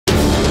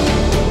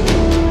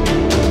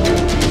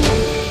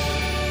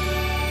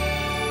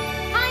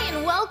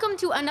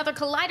to another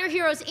Collider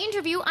Heroes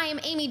interview. I am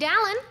Amy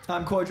Dallen.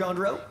 I'm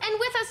Jandreau. And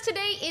with us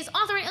today is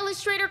author and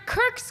illustrator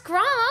Kirk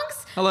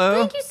Scroggs. Hello.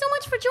 Thank you so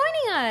much for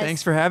joining us.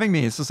 Thanks for having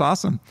me. This is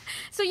awesome.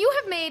 So you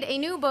have made a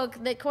new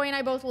book that Coy and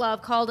I both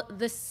love called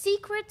The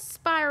Secret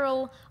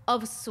Spiral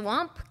of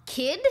Swamp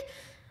Kid.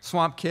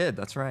 Swamp Kid,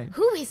 that's right.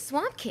 Who is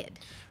Swamp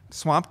Kid?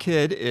 Swamp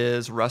Kid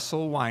is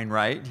Russell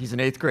Weinwright. He's an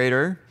 8th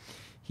grader.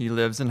 He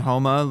lives in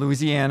Houma,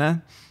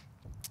 Louisiana.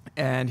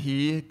 And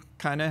he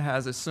kind of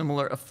has a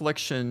similar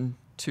affliction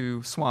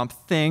to Swamp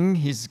Thing.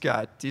 He's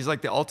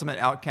like the ultimate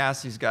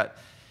outcast. He's got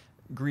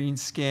green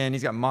skin.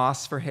 He's got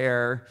moss for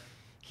hair.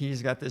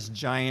 He's got this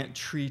giant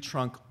tree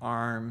trunk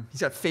arm.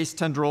 He's got face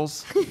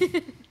tendrils.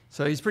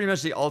 So he's pretty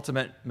much the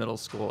ultimate middle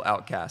school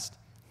outcast.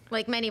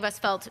 Like many of us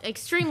felt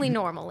extremely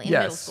normal in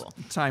middle school.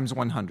 Yes, times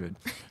 100.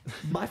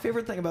 My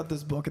favorite thing about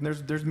this book, and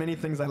there's many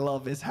things I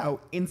love, is how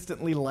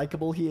instantly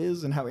likable he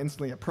is and how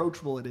instantly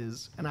approachable it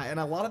is. And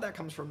a lot of that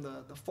comes from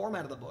the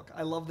format of the book.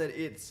 I love that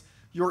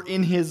you're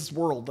in his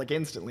world, like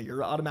instantly.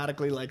 You're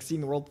automatically like seeing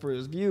the world through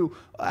his view.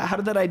 How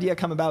did that idea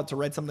come about to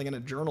write something in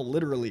a journal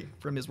literally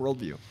from his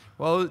worldview?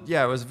 Well,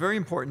 yeah, it was very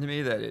important to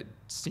me that it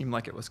seemed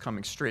like it was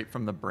coming straight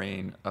from the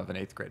brain of an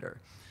 8th grader.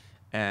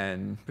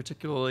 And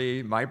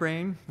particularly my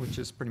brain, which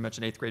is pretty much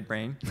an 8th grade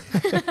brain.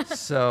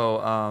 So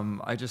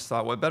I just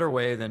thought, what better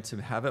way than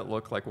to have it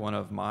look like one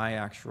of my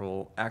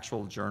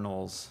actual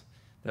journals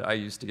that I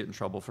used to get in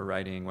trouble for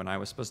writing when I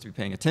was supposed to be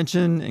paying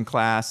attention in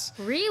class.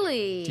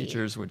 Really?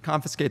 Teachers would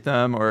confiscate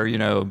them or,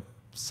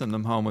 send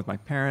them home with my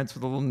parents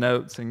with a little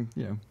note saying,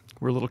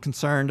 we're a little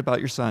concerned about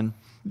your son.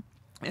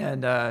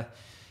 And I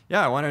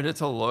wanted it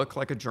to look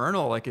like a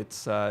journal, like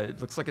it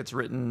looks like it's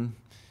written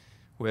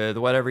with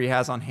whatever he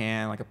has on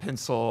hand, like a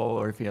pencil,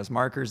 or if he has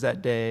markers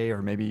that day,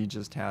 or maybe he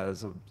just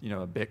has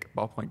a big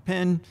ballpoint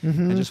pen.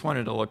 I just wanted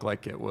it to look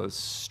like it was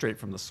straight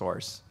from the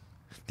source.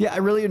 Yeah, I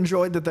really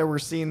enjoyed that there were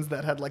scenes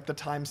that had like the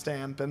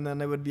timestamp, and then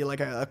it would be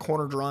like a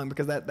corner drawing,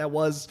 because that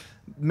was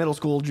middle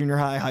school, junior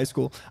high, high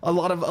school. A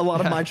lot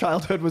of my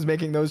childhood was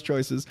making those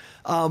choices.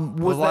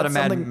 Was a lot of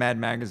Mad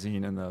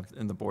Magazine in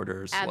the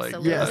borders,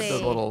 Absolutely. like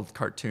the little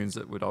cartoons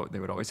that they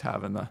would always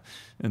have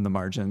in the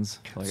margins.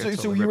 Like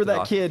so you were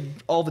that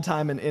kid all the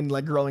time in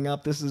like growing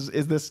up.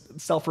 Is this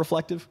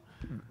self-reflective?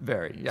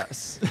 Very,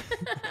 yes.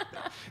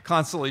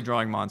 Constantly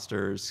drawing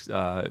monsters.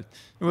 It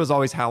was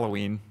always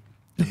Halloween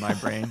in my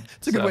brain.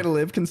 It's a good way to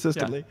live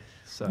consistently. Yeah,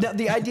 so. Now,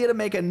 the idea to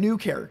make a new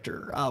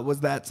character, was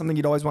that something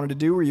you'd always wanted to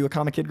do? Were you a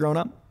comic kid growing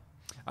up?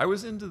 I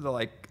was into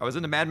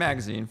Mad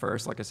Magazine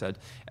first, like I said,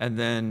 and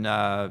then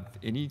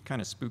any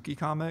kind of spooky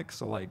comics,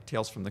 so like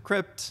Tales from the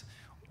Crypt,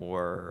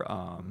 or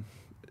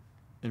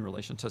in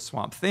relation to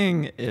Swamp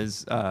Thing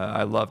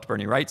I loved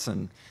Bernie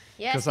Wrightson.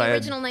 Yes, the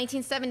original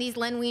 1970s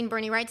Len Wein,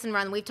 Bernie Wrightson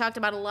run. We've talked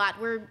about a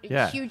lot. We're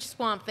huge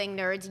Swamp Thing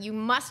nerds. You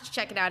must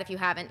check it out if you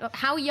haven't.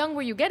 How young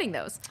were you getting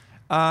those?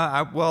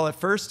 Well, at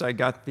first I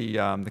got the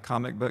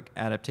comic book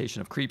adaptation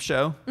of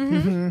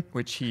Creepshow,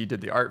 which he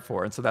did the art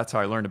for, and so that's how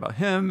I learned about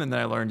him. And then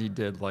I learned he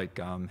did like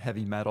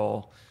heavy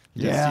metal,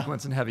 he did a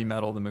sequence in Heavy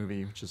Metal, the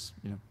movie, which is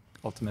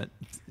ultimate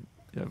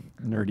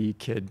nerdy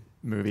kid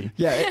movie.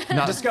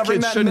 Yeah,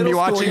 discovering that middle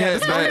school.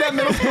 Discovering that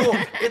middle school.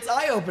 It's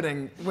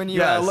eye-opening when you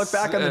look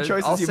back on the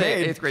choices you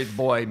made. 8th grade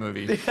boy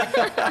movie.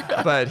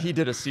 But he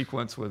did a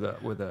sequence with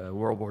a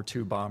World War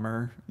II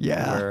bomber,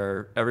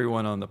 where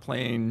everyone on the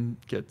plane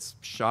gets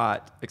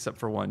shot except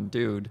for one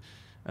dude,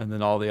 and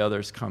then all the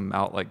others come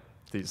out like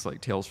these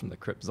like Tales from the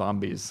Crypt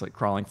zombies, like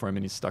crawling for him,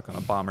 and he's stuck on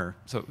a bomber.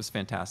 So it was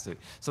fantastic.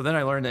 So then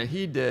I learned that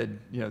he did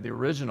the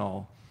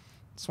original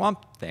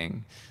Swamp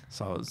Thing,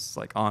 so I was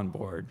like on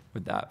board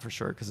with that for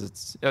sure, because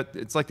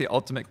it's like the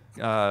ultimate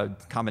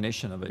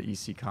combination of an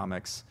EC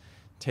Comics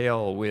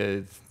tale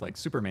with like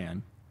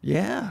Superman.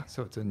 Yeah.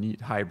 So it's a neat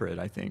hybrid,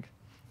 I think.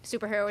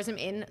 Superheroism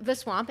in the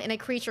swamp in a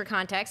creature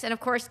context, and of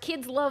course,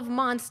 kids love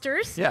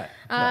monsters. Yeah.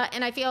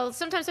 And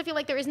sometimes I feel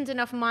like there isn't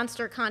enough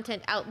monster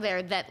content out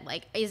there that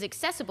like is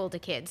accessible to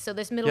kids. So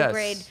this middle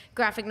grade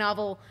graphic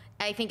novel,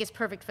 I think, is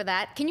perfect for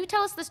that. Can you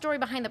tell us the story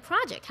behind the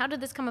project? How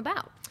did this come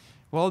about?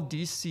 Well,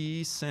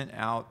 DC sent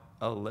out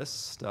a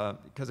list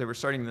because they were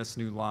starting this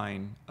new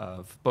line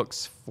of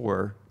books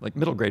for like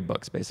middle grade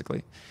books,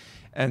 basically,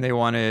 and they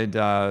wanted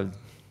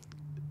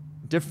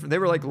they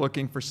were like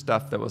looking for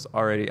stuff that was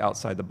already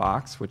outside the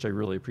box, which I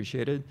really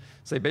appreciated.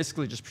 So they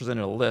basically just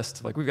presented a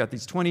list, like, we've got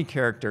these 20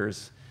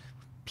 characters.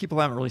 People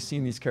haven't really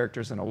seen these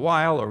characters in a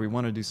while, or we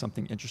want to do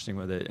something interesting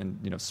with it. And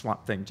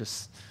Swamp Thing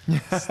just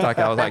stuck out.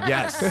 I was like,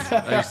 yes.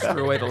 I just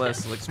threw away the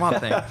list, like Swamp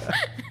Thing.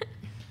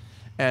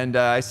 And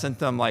I sent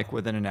them like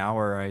within an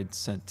hour. I'd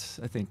sent,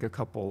 I think, a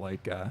couple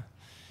like 3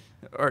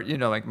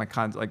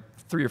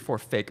 or 4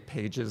 fake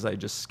pages. I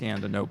just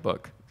scanned a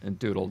notebook and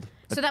doodled.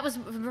 So that was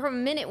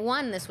from minute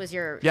one. This was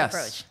your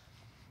approach.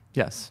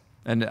 Yes,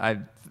 and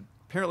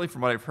apparently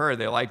from what I've heard,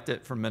 they liked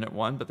it from minute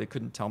one, but they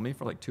couldn't tell me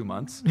for like 2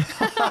 months.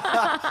 So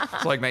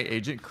like my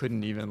agent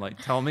couldn't even like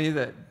tell me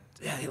that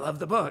he loved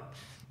the book.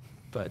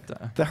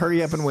 But the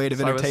hurry up and wait of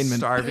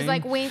entertainment. I was starving. It was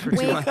like wink,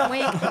 wink,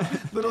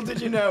 wink. Little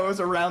did you know it was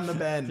around the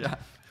bend. Yeah.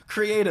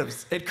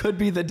 Creatives, it could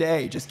be the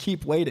day. Just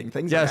keep waiting.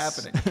 Things are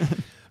happening.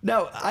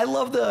 No, I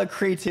love the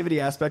creativity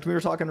aspect. We were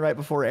talking right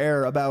before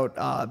air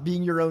about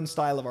being your own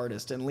style of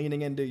artist and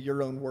leaning into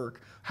your own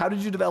work. How did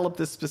you develop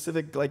this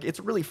specific, like, it's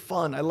really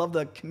fun. I love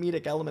the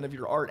comedic element of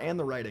your art and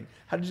the writing.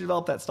 How did you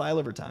develop that style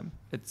over time?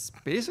 It's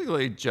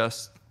basically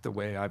just the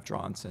way I've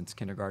drawn since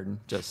kindergarten.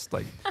 Just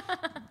like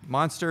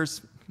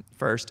monsters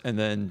first, and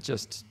then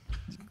just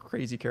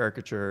crazy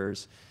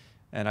caricatures.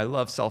 And I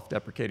love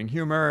self-deprecating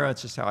humor.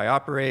 That's just how I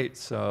operate.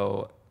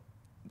 So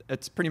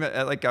it's pretty much,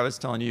 like I was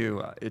telling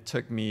you, it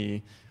took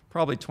me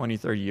probably 20,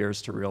 30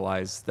 years to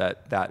realize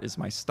that that is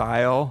my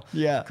style.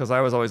 Yeah. Because I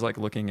was always like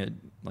looking at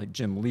like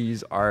Jim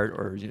Lee's art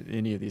or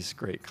any of these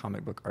great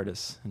comic book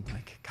artists and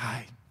like,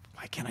 God,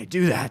 why can't I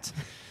do that?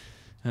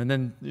 And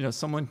then,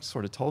 someone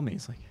sort of told me,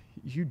 it's like,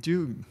 you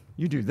do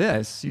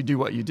this, you do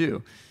what you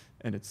do.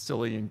 And it's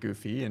silly and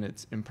goofy and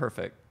it's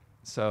imperfect.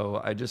 So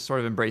I just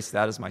sort of embraced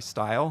that as my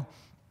style.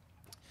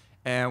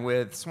 And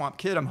with Swamp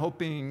Kid, I'm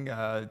hoping,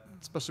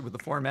 especially with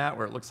the format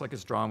where it looks like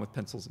it's drawn with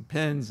pencils and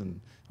pens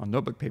and on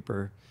notebook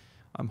paper,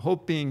 I'm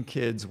hoping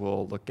kids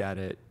will look at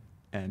it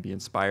and be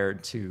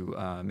inspired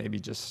to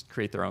maybe just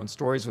create their own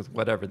stories with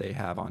whatever they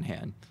have on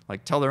hand.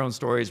 Like tell their own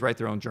stories, write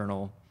their own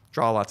journal,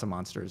 draw lots of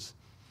monsters.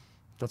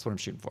 That's what I'm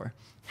shooting for.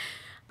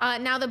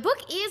 Now, the book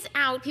is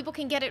out. People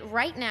can get it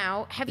right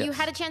now. Have you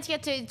had a chance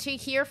yet to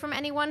hear from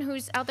anyone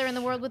who's out there in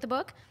the world with the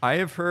book? I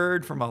have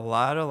heard from a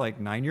lot of like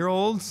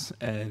 9-year-olds,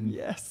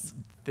 and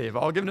they've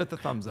all given it the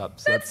thumbs up.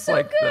 So that's so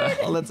like good.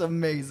 Oh, that's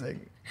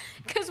amazing.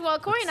 Because while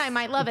Corey and I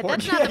might love it,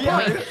 that's not the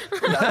point.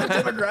 Not the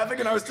demographic,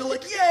 and I was still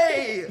like,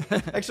 yay!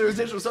 Actually, it was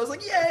digital, so I was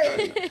like,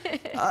 yay!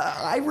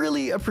 I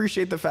really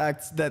appreciate the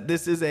fact that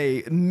this is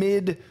a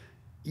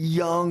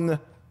mid-young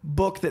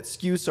book that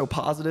skews so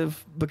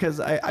positive, because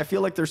I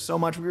feel like there's so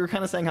much. We were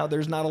kind of saying how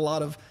there's not a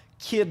lot of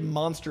kid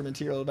monster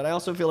material, but I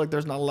also feel like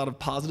there's not a lot of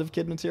positive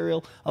kid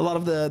material. A lot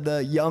of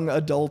the young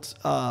adult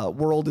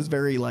world is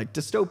very like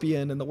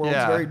dystopian, and the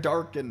world's very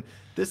dark, and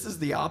this is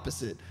the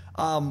opposite.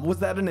 Was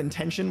that an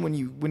intention when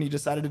you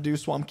decided to do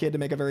Swamp Kid, to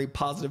make a very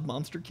positive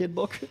monster kid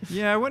book?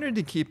 Yeah, I wanted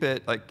to keep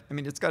it like, I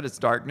mean, it's got its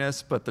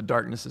darkness, but the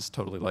darkness is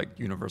totally like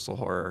universal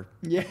horror.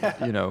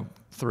 Yeah.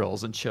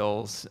 Thrills and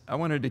chills. I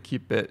wanted to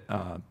keep it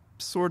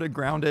sort of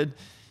grounded,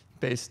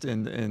 based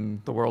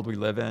in the world we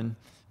live in,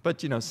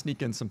 but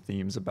sneak in some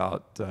themes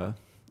about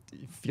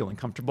feeling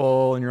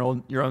comfortable in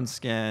your own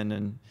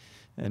skin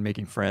and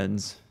making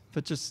friends,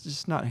 but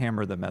just not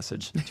hammer the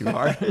message too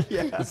hard.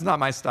 It's not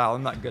my style.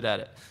 I'm not good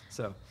at it.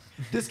 So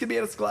this could be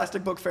at a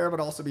Scholastic Book Fair,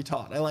 but also be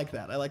taught. I like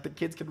that. I like that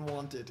kids can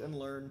want it and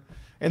learn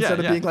instead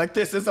of being like,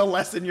 this is a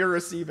lesson you're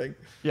receiving.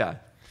 Yeah.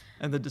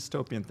 And the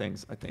dystopian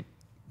things, I think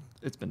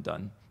it's been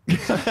done.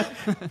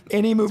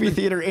 Any movie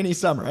theater, any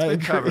summer. I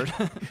agree. Covered.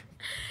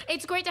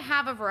 It's great to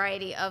have a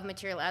variety of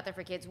material out there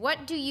for kids.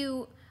 What do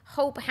you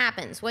hope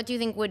happens? What do you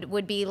think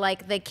would be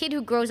like the kid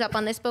who grows up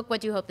on this book?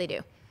 What do you hope they do?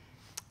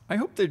 I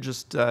hope they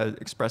just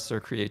express their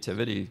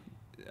creativity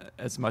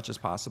as much as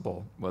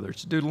possible, whether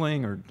it's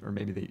doodling or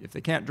maybe if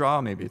they can't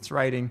draw, maybe it's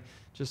writing,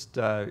 just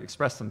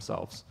express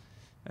themselves.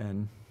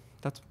 And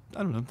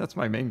that's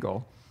my main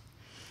goal.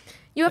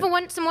 You have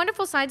some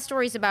wonderful side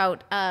stories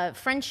about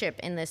friendship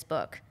in this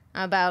book,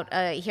 about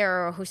a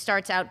hero who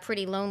starts out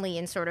pretty lonely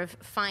and sort of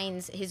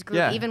finds his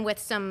group, even with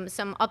some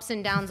ups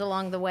and downs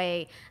along the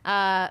way.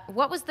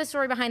 What was the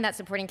story behind that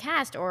supporting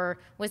cast, or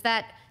was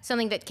that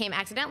something that came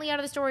accidentally out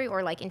of the story,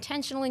 or like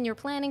intentional in your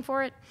planning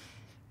for it?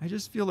 I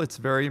just feel it's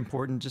very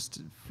important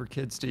just for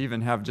kids to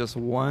even have just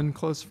one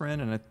close friend,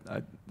 and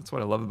that's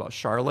what I love about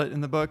Charlotte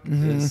in the book.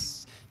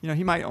 Is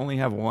he might only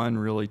have one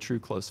really true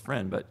close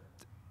friend, but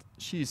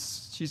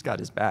she's got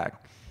his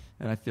back.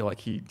 And I feel like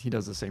he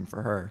does the same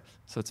for her.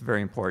 So it's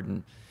very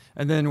important.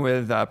 And then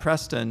with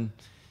Preston,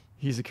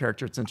 he's a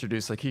character that's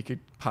introduced, like he could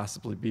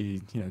possibly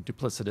be,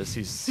 duplicitous.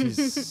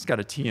 He's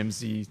got a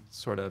TMZ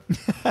sort of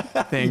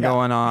thing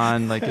going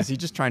on. Like, is he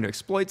just trying to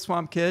exploit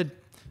Swamp Kid?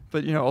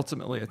 But,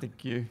 ultimately, I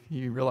think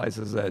he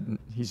realizes that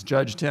he's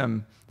judged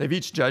him. They've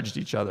each judged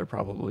each other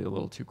probably a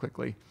little too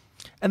quickly.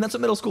 And that's what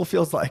middle school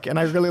feels like. And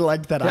I really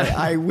liked that.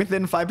 I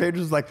within 5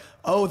 pages was like,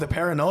 oh, the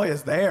paranoia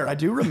is there. I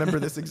do remember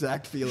this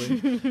exact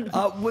feeling.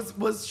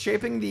 Was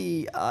shaping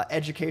the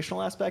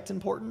educational aspect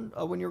important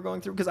when you were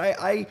going through? Because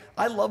I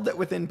love that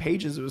within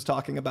pages it was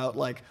talking about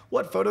like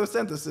what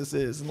photosynthesis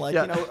is, and like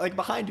like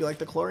behind you, like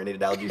the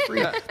chlorinated algae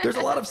free. There's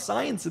a lot of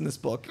science in this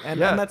book, and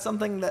that's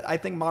something that I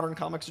think modern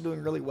comics are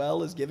doing really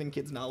well, is giving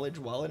kids knowledge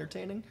while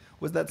entertaining.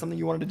 Was that something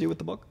you wanted to do with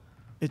the book?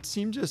 It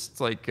seemed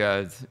just like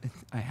I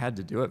had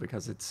to do it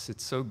because it's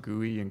so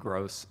gooey and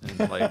gross,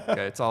 and like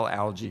it's all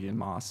algae and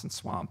moss and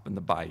swamp and the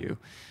bayou,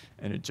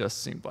 and it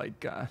just seemed like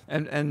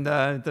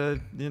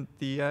the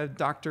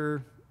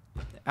Dr.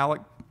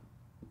 Alec,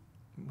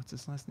 what's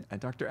his last name?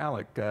 Dr.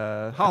 Alec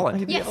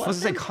Holland. Yes. I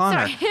was going to say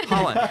Connor.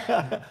 Holland.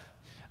 I'm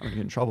gonna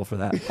get in trouble for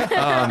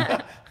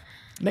that.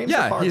 Names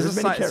are hard. he's There's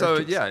a many so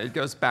characters. yeah, it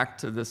goes back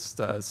to this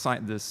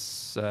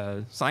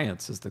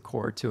science is the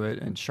core to it,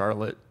 and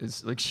Charlotte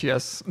is like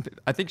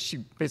I think she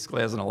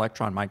basically has an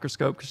electron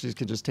microscope because she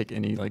can just take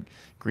any like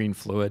green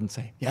fluid and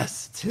say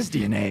yes, it's his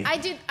DNA.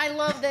 I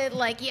love that,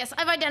 like, yes,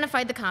 I've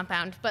identified the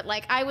compound, but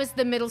like I was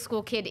the middle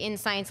school kid in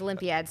Science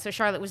Olympiad, so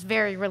Charlotte was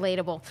very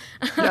relatable.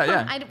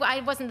 Yeah.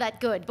 I wasn't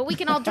that good, but we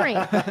can all dream,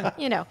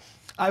 you know.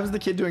 I was the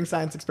kid doing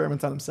science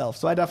experiments on himself,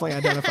 so I definitely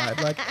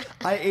identified. Like,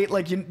 I ate,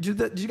 like, did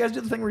you guys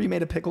do the thing where you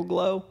made a pickle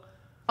glow?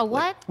 A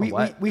what?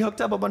 We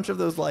hooked up a bunch of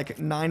those, like,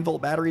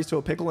 9-volt batteries to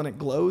a pickle, and it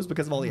glows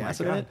because of all the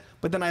acid in it.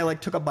 But then I,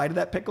 like, took a bite of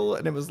that pickle,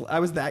 and I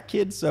was that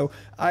kid, so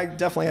I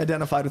definitely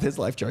identified with his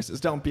life choices.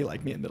 Don't be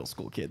like me in middle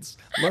school, kids.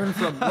 Learn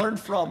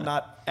from,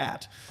 not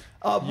at.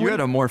 You had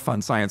a more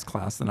fun science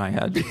class than I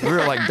had. We were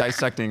like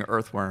dissecting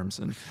earthworms,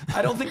 and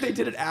I don't think they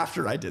did it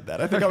after I did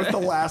that. I think I was the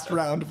last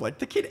round of like,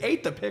 the kid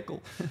ate the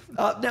pickle.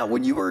 Now,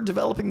 when you were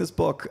developing this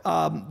book,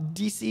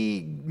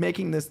 DC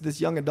making this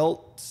young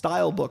adult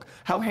style book,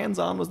 how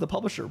hands-on was the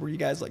publisher? Were you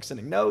guys like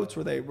sending notes?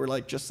 Were they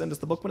like, just send us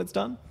the book when it's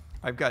done?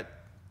 I've got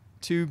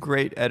 2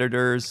 great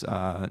editors,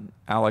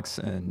 Alex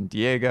and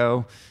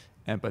Diego,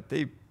 but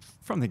they,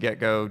 from the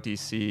get-go,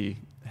 DC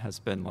has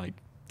been like,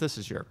 this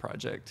is your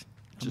project.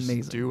 Just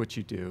Amazing. Do what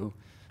you do,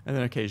 and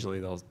then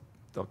occasionally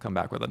they'll come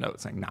back with a note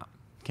saying, "Nah,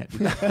 can't do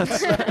that.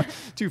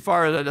 That's too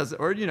far. That doesn't."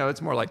 Or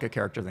it's more like a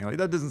character thing. Like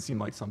that doesn't seem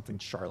like something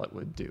Charlotte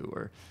would do,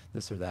 or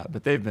this or that.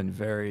 But they've been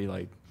very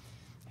like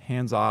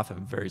hands off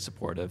and very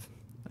supportive.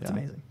 That's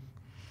amazing.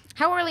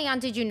 How early on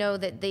did you know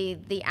that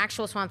the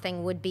actual Swamp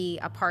Thing would be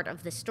a part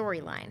of the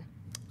storyline?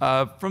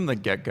 From the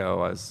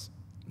get-go,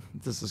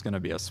 this is going to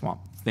be a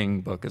Swamp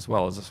Thing book as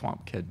well as a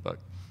Swamp Kid book.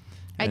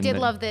 I did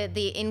love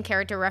the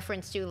in-character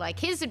reference to like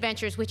his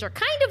adventures, which are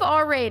kind of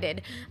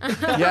R-rated.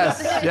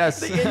 Yes.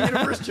 The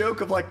in-universe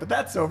joke of like, but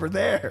that's over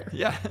there.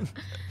 Yeah.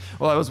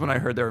 Well, that was when I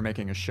heard they were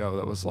making a show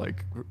that was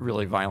like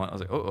really violent. I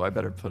was like, oh, I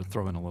better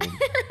throw in a little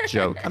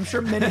joke. I'm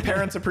sure many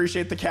parents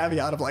appreciate the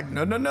caveat of like,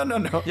 no.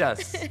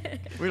 Yes.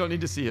 We don't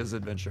need to see his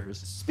adventures.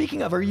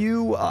 Speaking of, are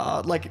you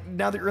like,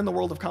 now that you're in the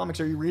world of comics,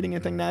 are you reading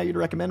anything now you'd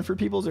recommend for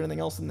people? Is there anything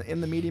else in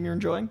the medium you're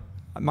enjoying?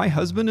 My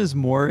husband is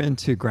more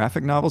into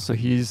graphic novels, so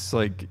he's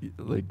like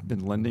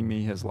been lending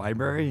me his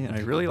library, and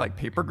I really like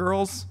Paper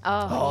Girls.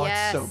 Oh,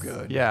 yes. It's so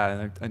good. Yeah,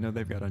 and I know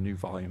they've got a new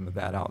volume of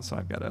that out, so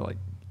I've got to like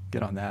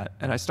get on that.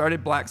 And I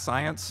started Black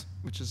Science,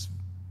 which is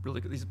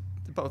really good. These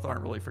both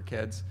aren't really for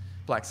kids,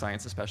 Black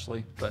Science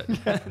especially, but.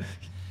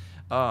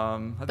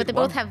 But they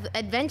both have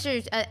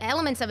adventures,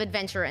 elements of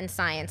adventure and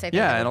science. I think.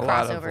 Yeah, and a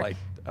lot crossover.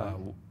 of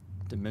like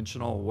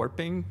dimensional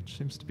warping, which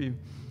seems to be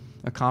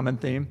a common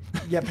theme.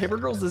 Yeah, Paper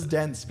Girls is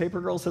dense. Paper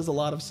Girls has a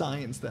lot of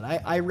science that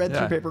I read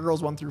through Paper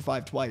Girls 1 through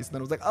 5 twice, and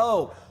then I was like,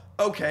 oh,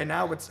 okay,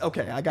 now it's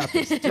okay. I got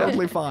this.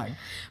 Totally fine.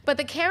 But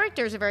the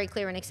characters are very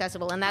clear and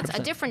accessible, and that's 100%.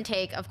 a different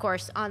take, of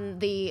course, on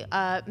the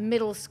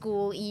middle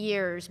school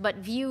years, but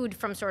viewed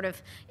from sort of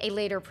a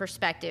later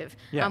perspective,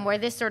 where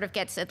this sort of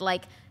gets at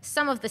like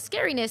some of the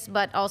scariness,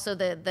 but also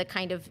the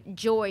kind of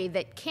joy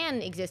that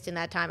can exist in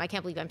that time. I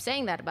can't believe I'm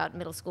saying that about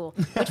middle school,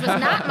 which was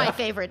not my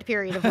favorite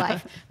period of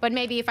life. But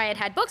maybe if I had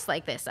had books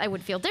like this, I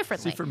would feel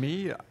differently. See, for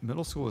me,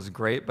 middle school was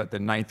great, but the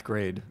 9th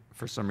grade,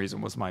 for some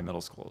reason, was my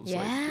middle school. It was,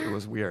 like, it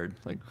was weird.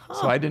 Like,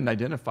 so I didn't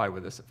identify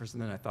with this at first,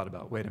 and then I thought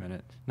about, wait a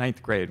minute,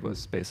 9th grade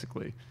was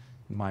basically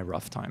my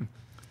rough time.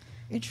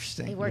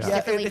 Interesting. It works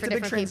differently it's for a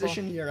big different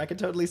transition people. year. I could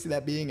totally see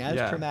that being as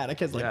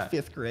traumatic as like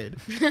 5th grade.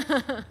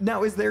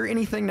 Now, is there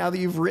anything now that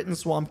you've written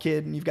Swamp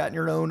Kid and you've gotten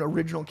your own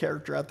original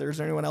character out there? Is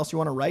there anyone else you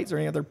want to write? Is there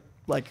any other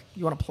like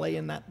you want to play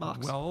in that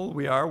box? Well,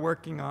 we are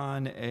working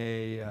on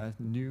a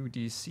new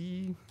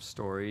DC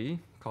story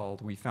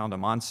called We Found a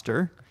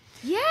Monster.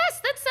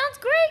 Yes, that sounds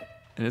great.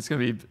 And it's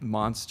going to be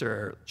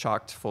monster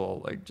chocked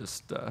full, like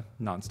just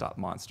nonstop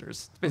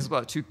monsters. It's basically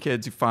about 2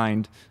 kids who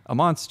find a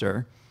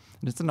monster,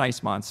 and it's a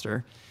nice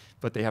monster,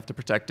 but they have to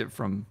protect it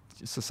from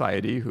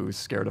society who's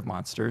scared of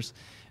monsters.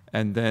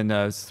 And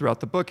then throughout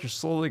the book, you're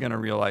slowly going to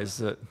realize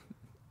that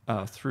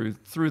through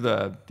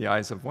the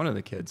eyes of one of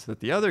the kids, that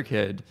the other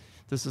kid,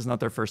 this is not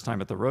their first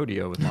time at the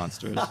rodeo with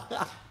monsters.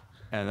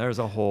 And there's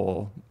a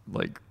whole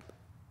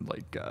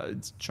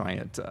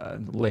giant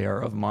layer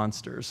of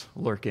monsters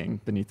lurking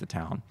beneath the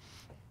town.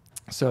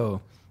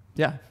 So,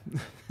 yeah.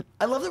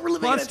 I love that we're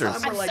living Monsters. in a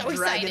time where I'm like so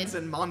dragons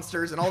excited. and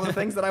monsters and all the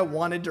things that I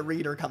wanted to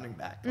read are coming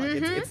back. Like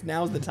it's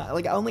now's the time.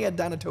 Like I only had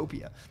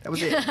Dinotopia. That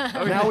was it.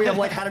 Now we have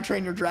like How to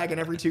Train Your Dragon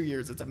every 2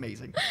 years. It's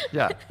amazing.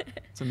 Yeah,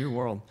 it's a new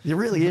world. It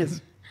really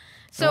is.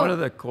 So And one of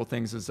the cool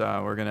things is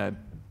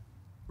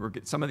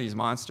some of these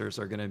monsters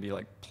are gonna be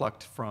like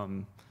plucked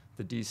from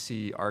the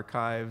DC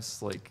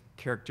archives, like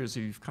characters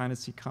who you've kind of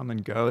see come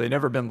and go. They've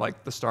never been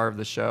like the star of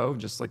the show,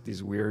 just like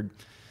these weird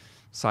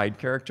side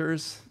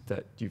characters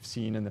that you've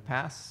seen in the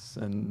past,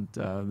 and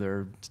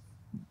they're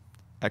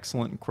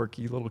excellent and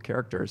quirky little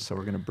characters. So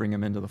we're gonna bring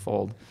them into the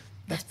fold.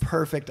 That's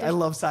perfect. I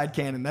love side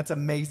canon. That's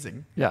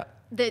amazing. Yeah.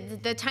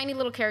 The tiny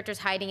little characters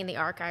hiding in the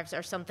archives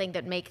are something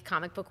that make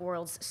comic book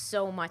worlds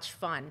so much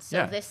fun.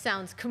 So this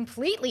sounds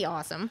completely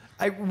awesome.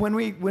 When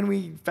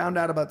we found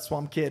out about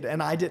Swamp Kid,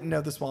 and I didn't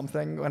know the Swamp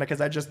Thing because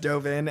I just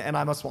dove in, and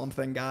I'm a Swamp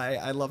Thing guy.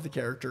 I love the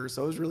character,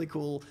 so it was really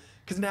cool.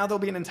 Because now there'll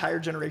be an entire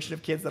generation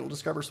of kids that'll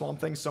discover Swamp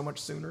Thing so much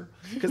sooner.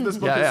 Because this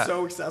book is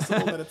so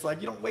accessible that it's like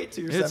you don't wait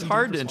till you're 17. It's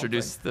hard to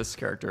introduce this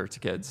character to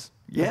kids.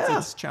 Yeah,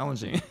 it's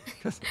challenging.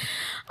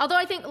 Although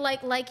I think,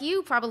 like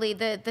you, probably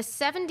the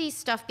 70s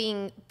stuff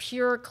being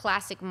pure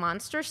classic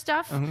monster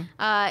stuff.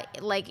 I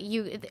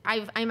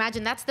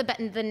imagine that's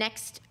the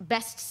next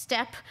best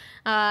step.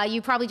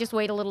 You probably just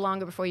wait a little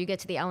longer before you get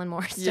to the Alan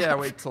Moore stuff. Yeah,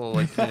 wait till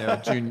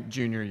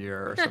junior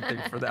year or something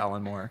for the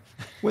Alan Moore.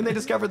 When they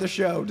discover the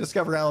show,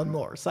 discover Alan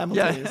Moore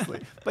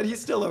simultaneously. But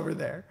he's still over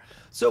there.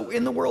 So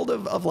in the world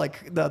of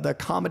like the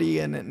comedy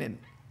and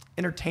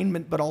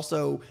entertainment, but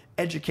also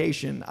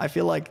education, I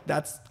feel like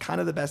that's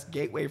kind of the best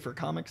gateway for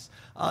comics,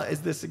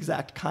 is this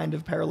exact kind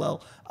of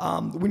parallel.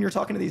 When you're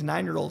talking to these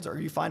 9-year-olds, are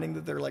you finding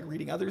that they're like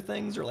reading other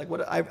things, or like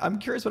what? I'm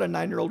curious what a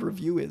 9-year-old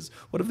review is.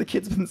 What have the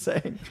kids been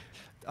saying?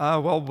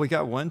 Well, we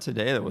got one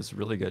today that was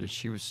really good.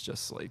 She was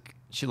just like,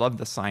 she loved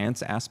the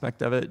science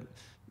aspect of it,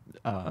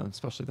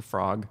 especially the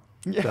frog.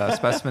 The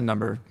specimen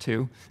number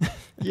 2.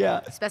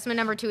 Yeah. Specimen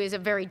number 2 is a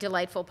very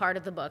delightful part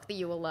of the book that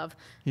you will love.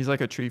 He's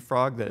like a tree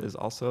frog that is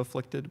also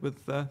afflicted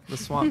with the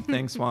swamp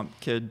thing, swamp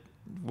kid,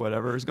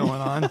 whatever is going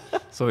on.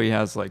 So he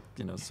has like,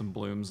 some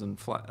blooms and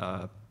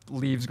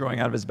leaves growing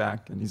out of his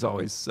back, and he's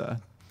always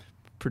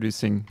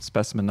producing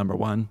specimen number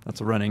 1.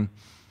 That's a running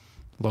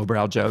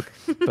lowbrow joke,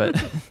 but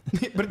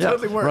but it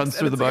totally works. Runs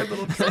through the book.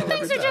 Some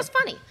things are just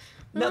funny.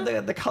 Now,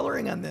 the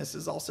coloring on this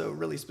is also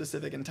really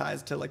specific and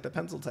ties to like the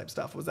pencil type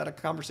stuff. Was that a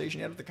conversation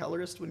you had with the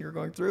colorist when you were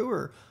going through,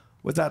 or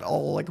was that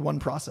all like one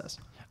process?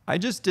 I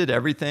just did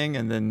everything,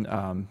 and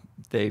then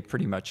they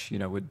pretty much,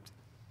 would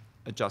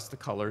adjust the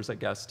colors, I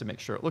guess, to make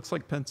sure it looks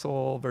like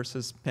pencil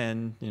versus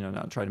pen,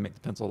 not try to make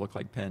the pencil look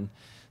like pen.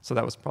 So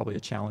that was probably a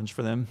challenge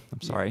for them.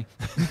 I'm sorry.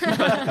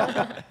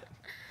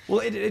 Well,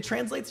 it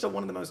translates to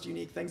one of the most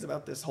unique things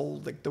about this whole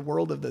the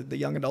world of the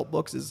young adult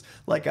books is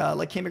like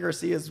Kima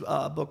Garcia's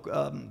book,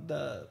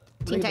 the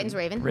Teen Titans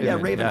Raven. Yeah,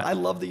 Raven. Yeah. I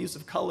love the use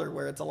of color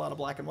where it's a lot of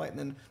black and white, and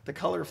then the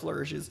color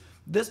flourishes.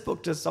 This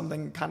book does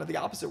something kind of the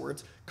opposite, where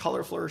it's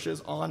color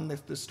flourishes on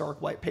the stark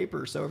white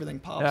paper, so everything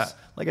pops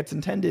like it's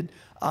intended.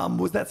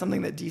 Was that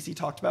something that DC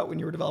talked about when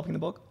you were developing the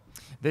book?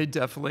 They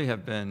definitely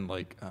have been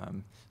like,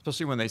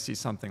 especially when they see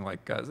something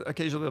like,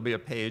 occasionally there'll be a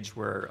page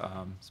where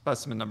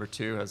specimen number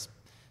 2 has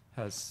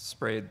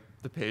sprayed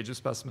the page of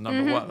specimen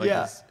number 1.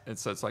 Like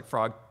it's like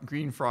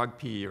green frog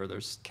pee, or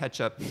there's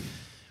ketchup,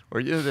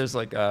 or there's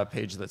like a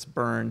page that's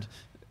burned.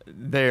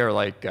 They are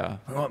like, I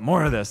want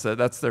more of this.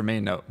 That's their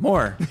main note.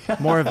 More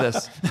of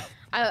this.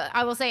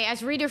 I will say,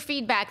 as reader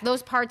feedback,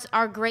 those parts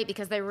are great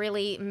because they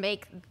really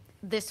make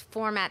this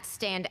format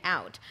stand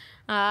out.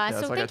 So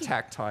it's like a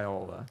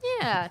tactile.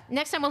 Yeah.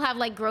 Next time we'll have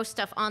like gross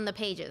stuff on the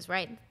pages,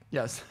 right?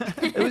 Yes.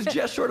 It was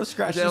just short of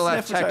scratch. It'll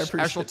have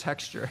actual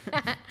texture.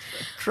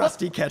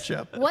 Crusty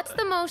ketchup. What's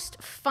the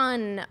most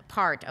fun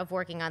part of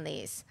working on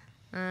these?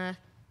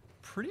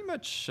 Pretty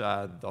much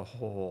the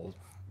whole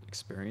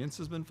experience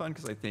has been fun,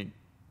 because I think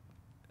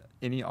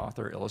any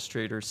author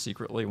illustrator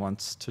secretly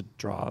wants to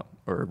draw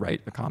or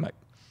write a comic.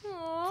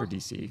 Aww. For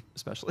DC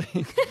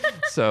especially.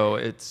 So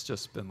it's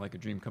just been like a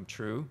dream come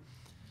true.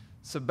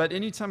 So, but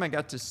anytime I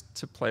got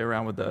to play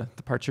around with the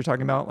parts you're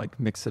talking about, like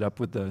mix it up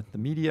with the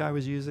media I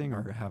was using,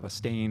 or have a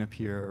stain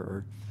appear,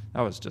 or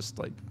that was just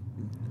like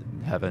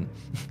heaven.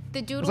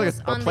 The doodles like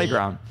a on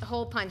playground. The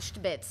hole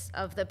punched bits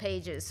of the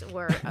pages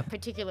were a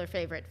particular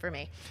favorite for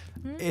me.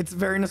 It's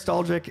very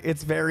nostalgic.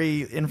 It's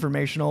very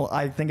informational.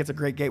 I think it's a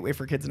great gateway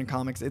for kids into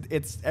comics.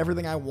 It's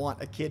everything I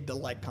want a kid to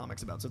like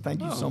comics about. So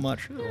thank you so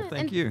much. Cool.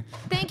 Thank you.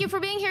 Thank you for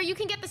being here. You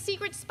can get The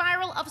Secret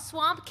Spiral of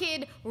Swamp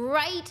Kid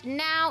right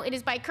now. It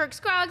is by Kirk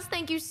Scroggs.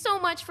 Thank you so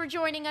much for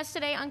joining us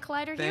today on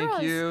Collider Heroes.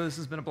 Thank you. This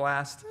has been a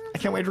blast. I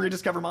can't wait to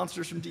rediscover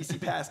monsters from DC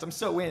past. I'm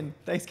so in.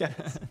 Thanks,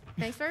 guys.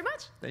 Thanks very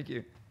much. Thank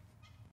you.